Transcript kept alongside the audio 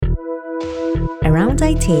Around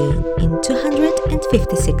IT in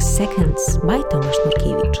 256 seconds by Tomasz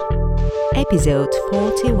Nurkiewicz. Episode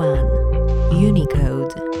 41.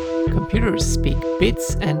 Unicode. Computers speak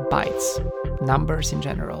bits and bytes, numbers in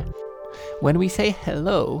general. When we say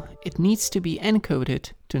hello, it needs to be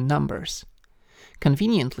encoded to numbers.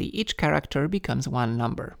 Conveniently, each character becomes one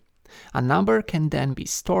number. A number can then be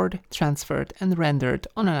stored, transferred, and rendered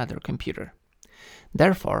on another computer.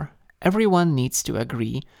 Therefore, everyone needs to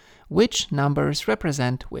agree which numbers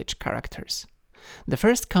represent which characters. The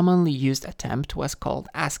first commonly used attempt was called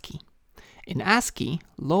ASCII. In ASCII,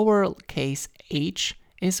 lowercase h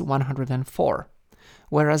is 104,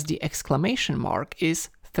 whereas the exclamation mark is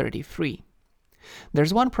 33.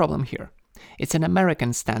 There's one problem here. It's an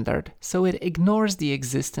American standard, so it ignores the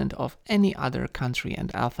existence of any other country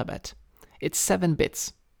and alphabet. It's 7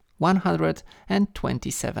 bits,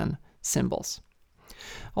 127 symbols.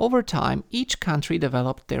 Over time, each country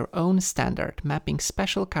developed their own standard, mapping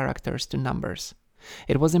special characters to numbers.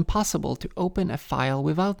 It was impossible to open a file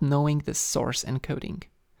without knowing the source encoding.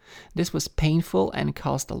 This was painful and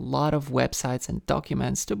caused a lot of websites and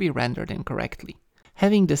documents to be rendered incorrectly.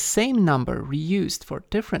 Having the same number reused for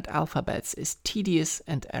different alphabets is tedious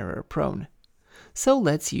and error-prone. So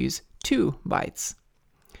let's use 2 bytes.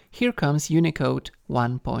 Here comes Unicode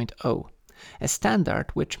 1.0. A standard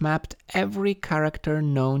which mapped every character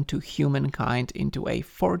known to humankind into a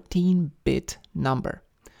 14-bit number.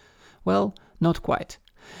 Well, not quite.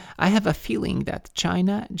 I have a feeling that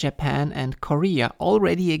China, Japan, and Korea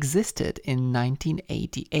already existed in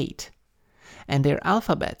 1988, and their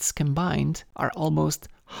alphabets combined are almost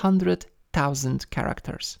 100,000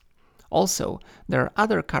 characters. Also, there are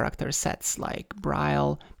other character sets like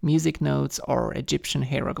Braille, music notes, or Egyptian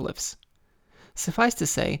hieroglyphs. Suffice to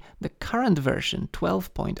say, the current version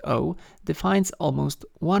 12.0 defines almost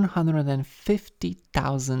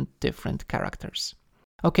 150,000 different characters.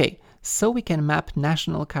 Okay, so we can map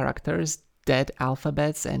national characters, dead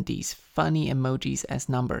alphabets, and these funny emojis as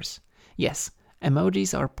numbers. Yes,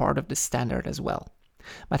 emojis are part of the standard as well.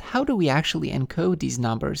 But how do we actually encode these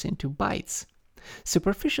numbers into bytes?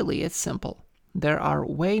 Superficially, it's simple. There are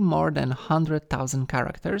way more than 100,000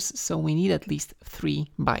 characters, so we need at least 3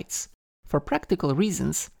 bytes. For practical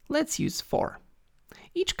reasons, let's use 4.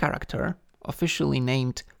 Each character, officially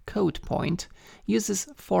named code point, uses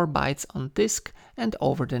 4 bytes on disk and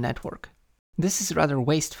over the network. This is rather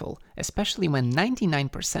wasteful, especially when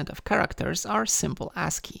 99% of characters are simple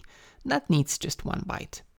ASCII. That needs just 1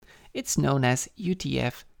 byte. It's known as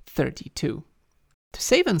UTF-32. To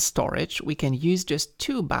save on storage, we can use just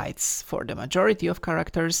 2 bytes for the majority of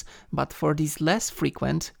characters, but for these less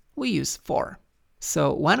frequent, we use 4.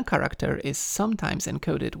 So one character is sometimes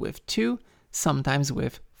encoded with 2, sometimes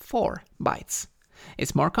with 4 bytes.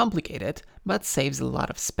 It's more complicated, but saves a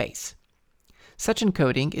lot of space. Such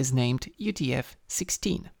encoding is named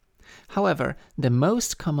UTF-16. However, the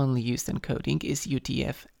most commonly used encoding is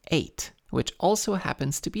UTF-8, which also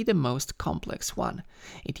happens to be the most complex one.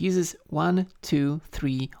 It uses 1, 2,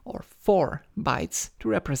 3, or 4 bytes to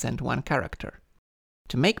represent one character.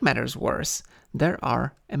 To make matters worse, there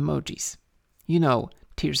are emojis. You know,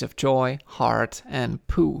 tears of joy, heart, and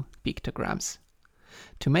poo pictograms.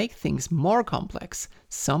 To make things more complex,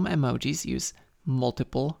 some emojis use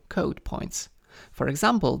multiple code points. For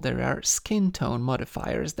example, there are skin tone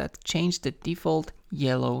modifiers that change the default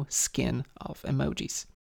yellow skin of emojis.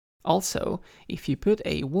 Also, if you put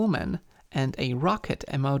a woman and a rocket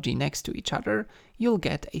emoji next to each other, you'll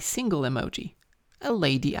get a single emoji, a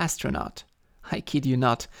lady astronaut. I kid you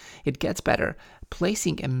not, it gets better.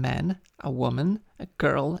 Placing a man, a woman, a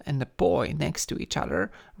girl, and a boy next to each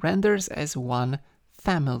other renders as one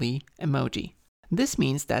family emoji. This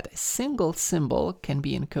means that a single symbol can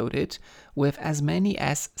be encoded with as many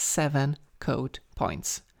as 7 code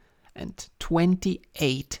points and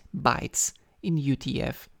 28 bytes in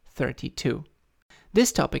UTF-32.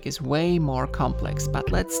 This topic is way more complex,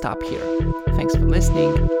 but let's stop here. Thanks for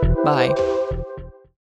listening. Bye.